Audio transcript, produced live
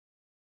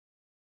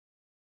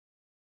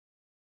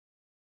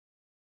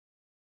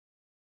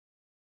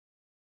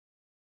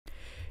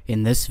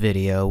In this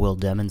video, we'll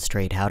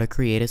demonstrate how to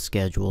create a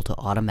schedule to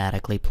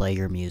automatically play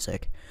your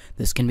music.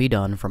 This can be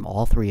done from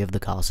all three of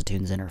the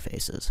CasaTunes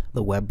interfaces: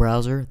 the web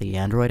browser, the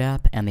Android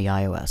app, and the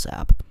iOS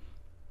app.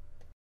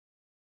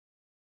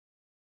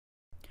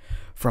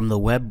 From the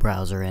web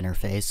browser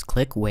interface,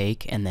 click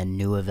Wake and then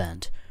New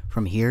Event.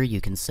 From here,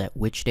 you can set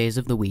which days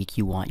of the week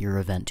you want your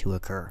event to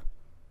occur.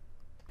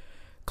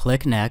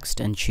 Click Next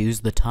and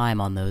choose the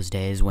time on those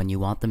days when you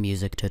want the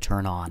music to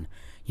turn on.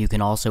 You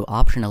can also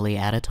optionally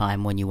add a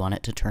time when you want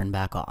it to turn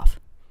back off.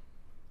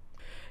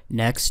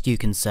 Next, you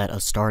can set a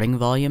starting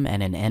volume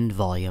and an end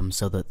volume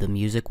so that the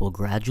music will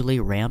gradually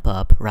ramp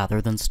up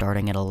rather than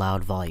starting at a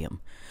loud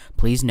volume.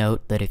 Please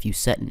note that if you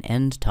set an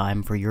end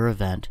time for your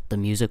event, the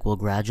music will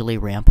gradually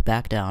ramp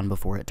back down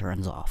before it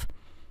turns off.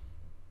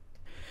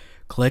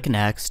 Click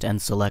Next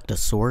and select a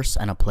source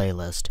and a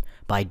playlist.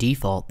 By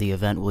default, the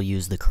event will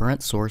use the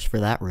current source for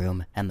that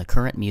room and the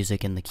current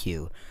music in the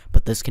queue,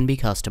 but this can be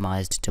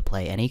customized to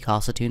play any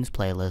CasaTunes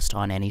playlist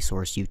on any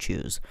source you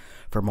choose.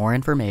 For more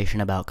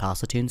information about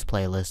CasaTunes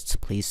playlists,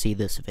 please see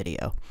this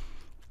video.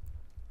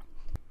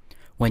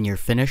 When you're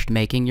finished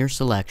making your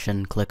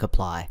selection, click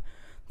Apply.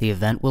 The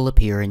event will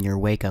appear in your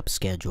wake-up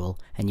schedule,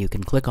 and you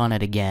can click on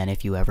it again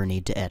if you ever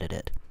need to edit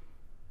it.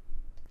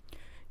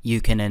 You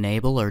can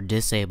enable or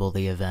disable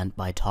the event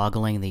by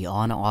toggling the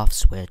on-off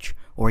switch,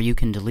 or you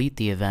can delete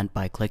the event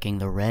by clicking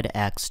the red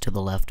X to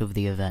the left of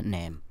the event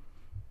name.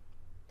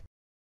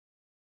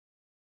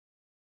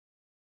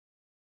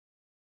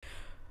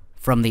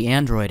 From the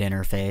Android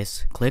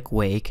interface, click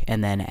Wake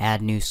and then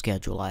Add New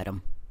Schedule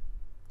item.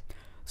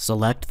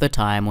 Select the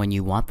time when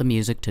you want the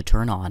music to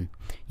turn on.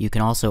 You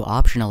can also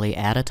optionally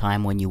add a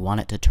time when you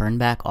want it to turn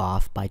back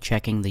off by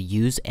checking the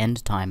Use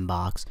End Time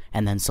box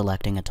and then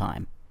selecting a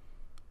time.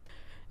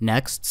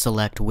 Next,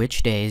 select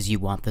which days you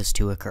want this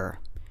to occur.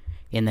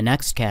 In the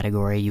next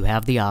category, you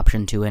have the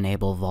option to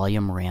enable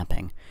volume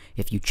ramping.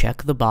 If you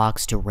check the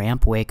box to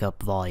ramp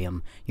wake-up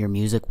volume, your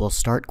music will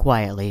start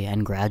quietly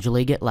and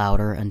gradually get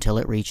louder until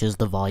it reaches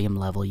the volume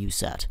level you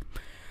set.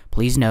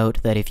 Please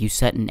note that if you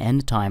set an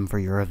end time for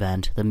your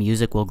event, the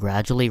music will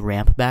gradually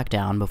ramp back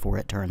down before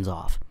it turns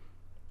off.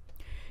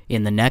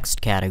 In the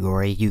next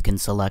category, you can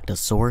select a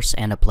source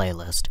and a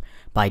playlist.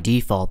 By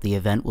default, the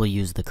event will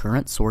use the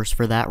current source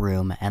for that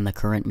room and the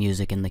current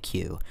music in the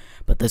queue,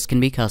 but this can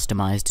be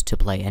customized to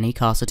play any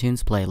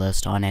CasaTunes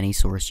playlist on any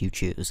source you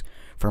choose.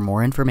 For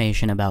more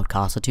information about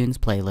CasaTunes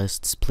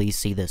playlists, please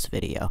see this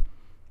video.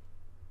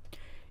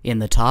 In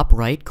the top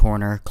right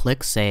corner,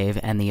 click Save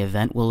and the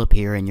event will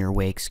appear in your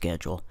wake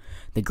schedule.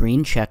 The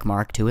green check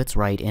mark to its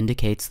right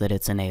indicates that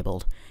it's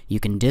enabled. You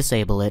can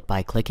disable it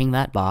by clicking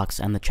that box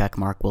and the check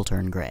mark will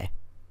turn gray.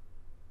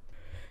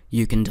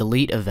 You can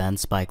delete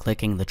events by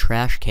clicking the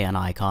trash can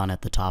icon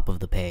at the top of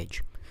the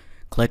page.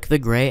 Click the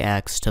gray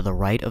X to the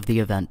right of the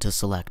event to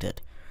select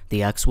it.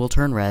 The X will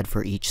turn red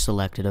for each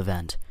selected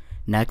event.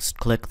 Next,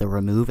 click the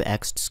Remove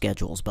Xed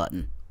Schedules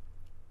button.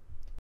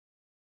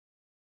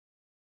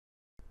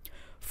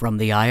 From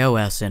the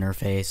iOS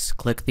interface,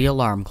 click the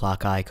alarm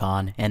clock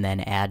icon and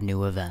then Add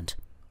New Event.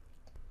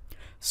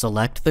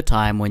 Select the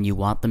time when you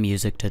want the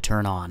music to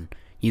turn on.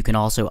 You can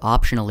also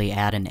optionally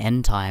add an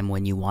end time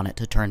when you want it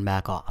to turn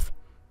back off.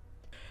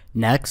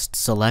 Next,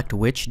 select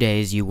which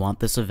days you want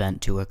this event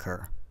to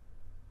occur.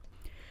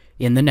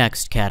 In the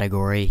next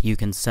category, you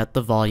can set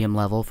the volume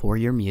level for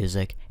your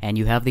music, and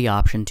you have the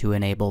option to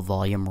enable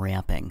volume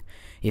ramping.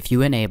 If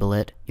you enable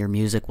it, your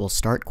music will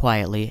start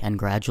quietly and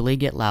gradually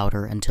get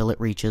louder until it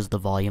reaches the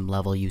volume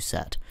level you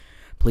set.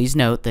 Please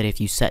note that if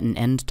you set an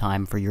end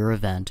time for your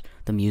event,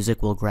 the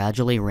music will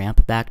gradually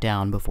ramp back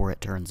down before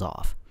it turns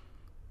off.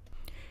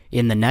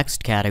 In the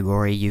next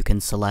category, you can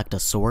select a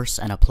source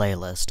and a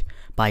playlist.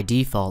 By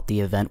default, the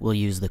event will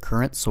use the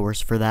current source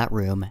for that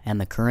room and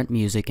the current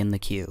music in the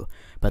queue,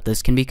 but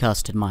this can be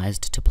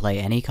customized to play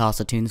any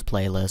CasaTunes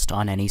playlist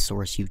on any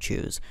source you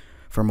choose.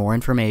 For more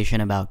information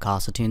about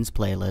CasaTunes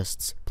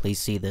playlists, please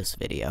see this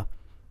video.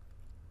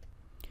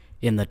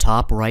 In the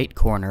top right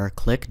corner,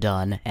 click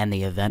Done and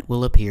the event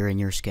will appear in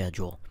your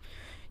schedule.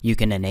 You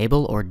can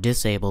enable or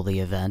disable the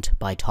event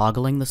by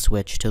toggling the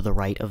switch to the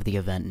right of the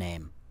event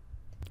name.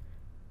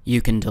 You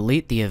can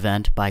delete the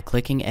event by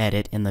clicking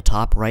Edit in the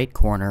top right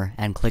corner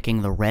and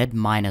clicking the red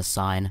minus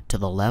sign to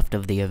the left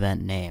of the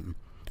event name.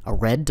 A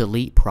red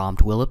delete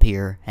prompt will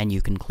appear and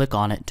you can click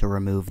on it to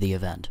remove the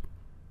event.